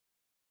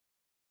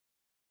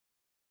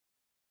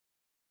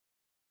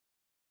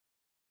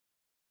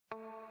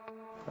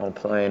On a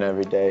plane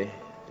every day,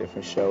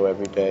 different show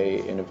every day,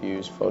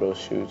 interviews, photo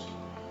shoots.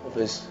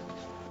 It's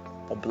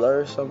a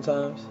blur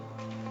sometimes.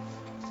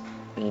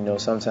 And, you know,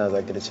 sometimes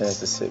I get a chance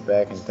to sit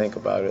back and think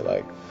about it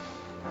like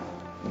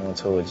I'm on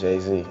tour with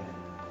Jay-Z. You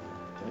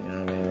know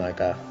what I mean? Like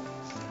I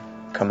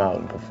come out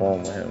and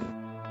perform with him.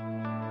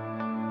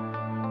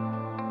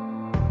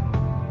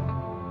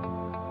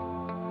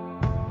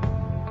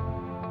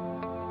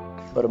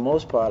 For the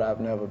most part, I've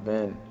never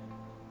been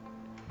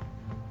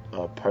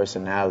a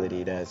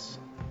personality that's,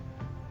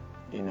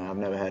 you know, I've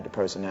never had the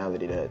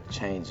personality that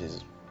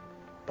changes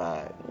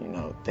by, you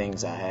know,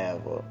 things I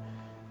have or,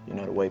 you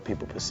know, the way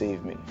people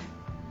perceive me.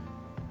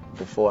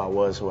 Before I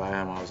was who I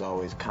am, I was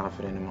always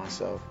confident in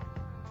myself.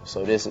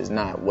 So this is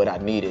not what I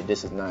needed.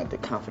 This is not the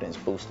confidence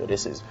booster.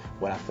 This is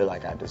what I feel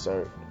like I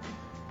deserve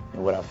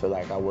and what I feel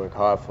like I work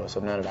hard for. So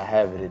now that I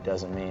have it, it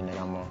doesn't mean that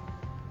I'm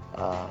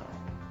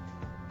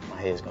my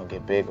head's gonna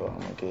get bigger. I'm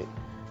gonna get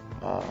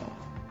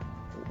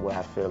where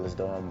I feel as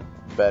though I'm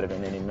better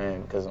than any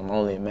man, because I'm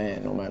only a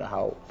man. No matter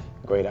how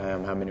great I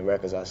am, how many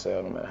records I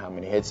sell, no matter how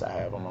many hits I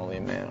have, I'm only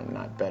a man. I'm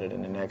not better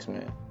than the next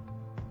man.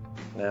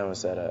 Now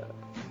it's at a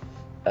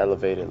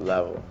elevated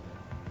level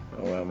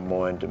where I'm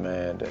more in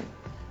demand and,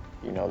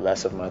 you know,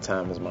 less of my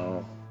time is my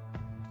own.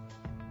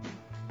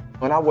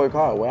 When I work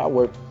hard, well, I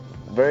work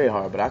very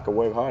hard, but I could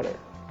work harder.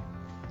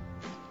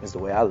 Is the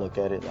way I look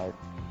at it. Like,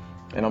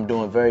 and I'm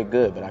doing very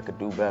good, but I could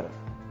do better.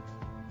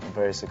 I'm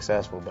very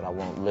successful, but I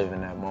won't live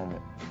in that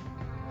moment.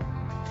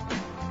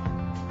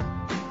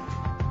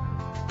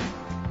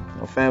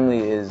 You know, family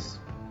is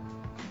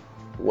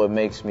what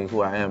makes me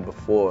who I am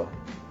before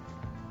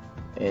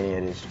any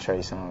of this Trey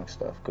Songz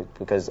stuff,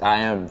 because I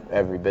am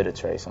every bit of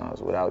Trey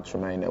Songz. Without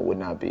Tremaine, that would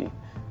not be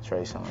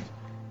Trey Songz.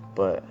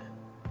 But,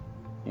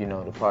 you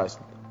know, the parts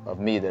of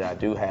me that I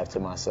do have to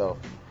myself,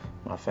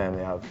 my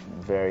family, I'm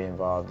very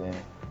involved in.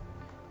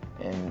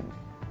 And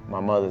my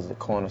mother's the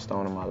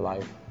cornerstone of my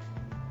life.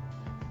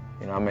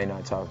 You know, I may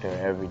not talk to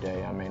her every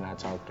day. I may not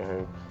talk to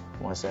her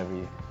once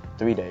every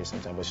 3 days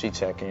sometimes, but she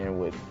check in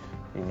with,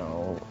 you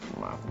know,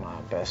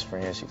 my best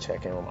friend. She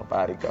check in with my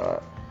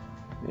bodyguard,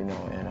 you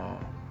know, and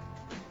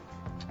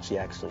she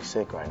actually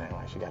sick right now.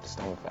 Like, she got the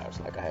stomach virus.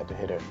 Like, I had to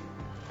hit her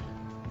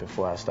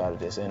before I started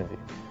this interview.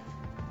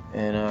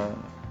 And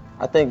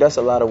I think that's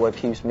a lot of what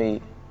keeps me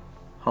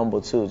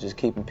humble too, just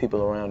keeping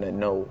people around that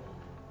know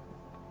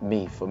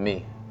me for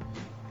me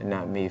and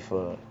not me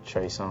for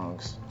Trey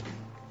Songz.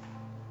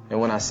 And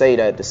when I say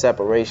that, the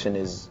separation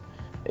is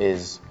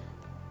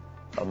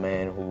a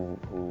man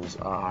who's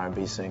an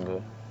R&B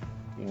singer,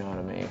 you know what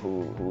I mean,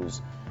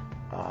 whose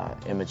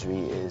imagery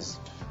is,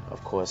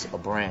 of course, a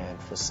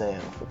brand for sale,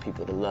 for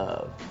people to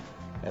love.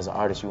 As an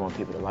artist, you want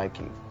people to like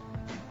you.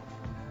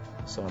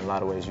 So in a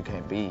lot of ways, you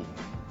can't be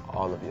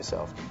all of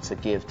yourself to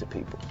give to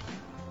people.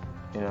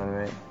 You know what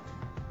I mean?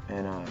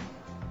 And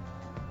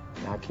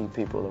I keep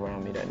people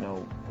around me that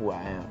know who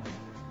I am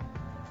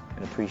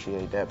and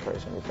appreciate that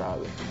person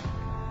regardless.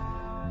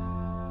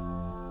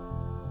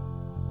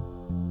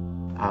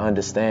 I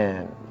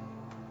understand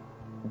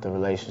the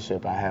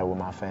relationship I have with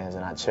my fans,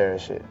 and I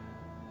cherish it.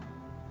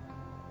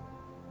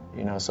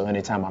 You know, so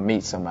anytime I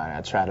meet somebody,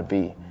 I try to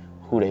be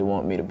who they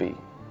want me to be.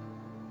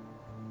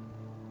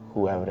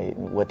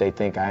 What they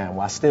think I am,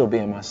 while still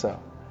being myself.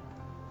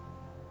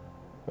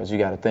 But you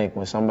got to think,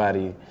 when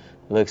somebody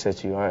looks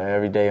at you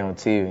every day on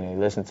TV and they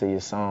listen to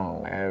your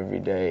song every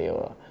day,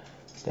 or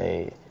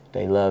they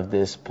love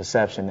this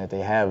perception that they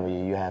have of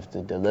you, you have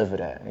to deliver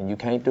that. And you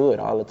can't do it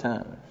all the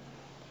time.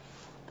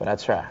 But I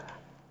try.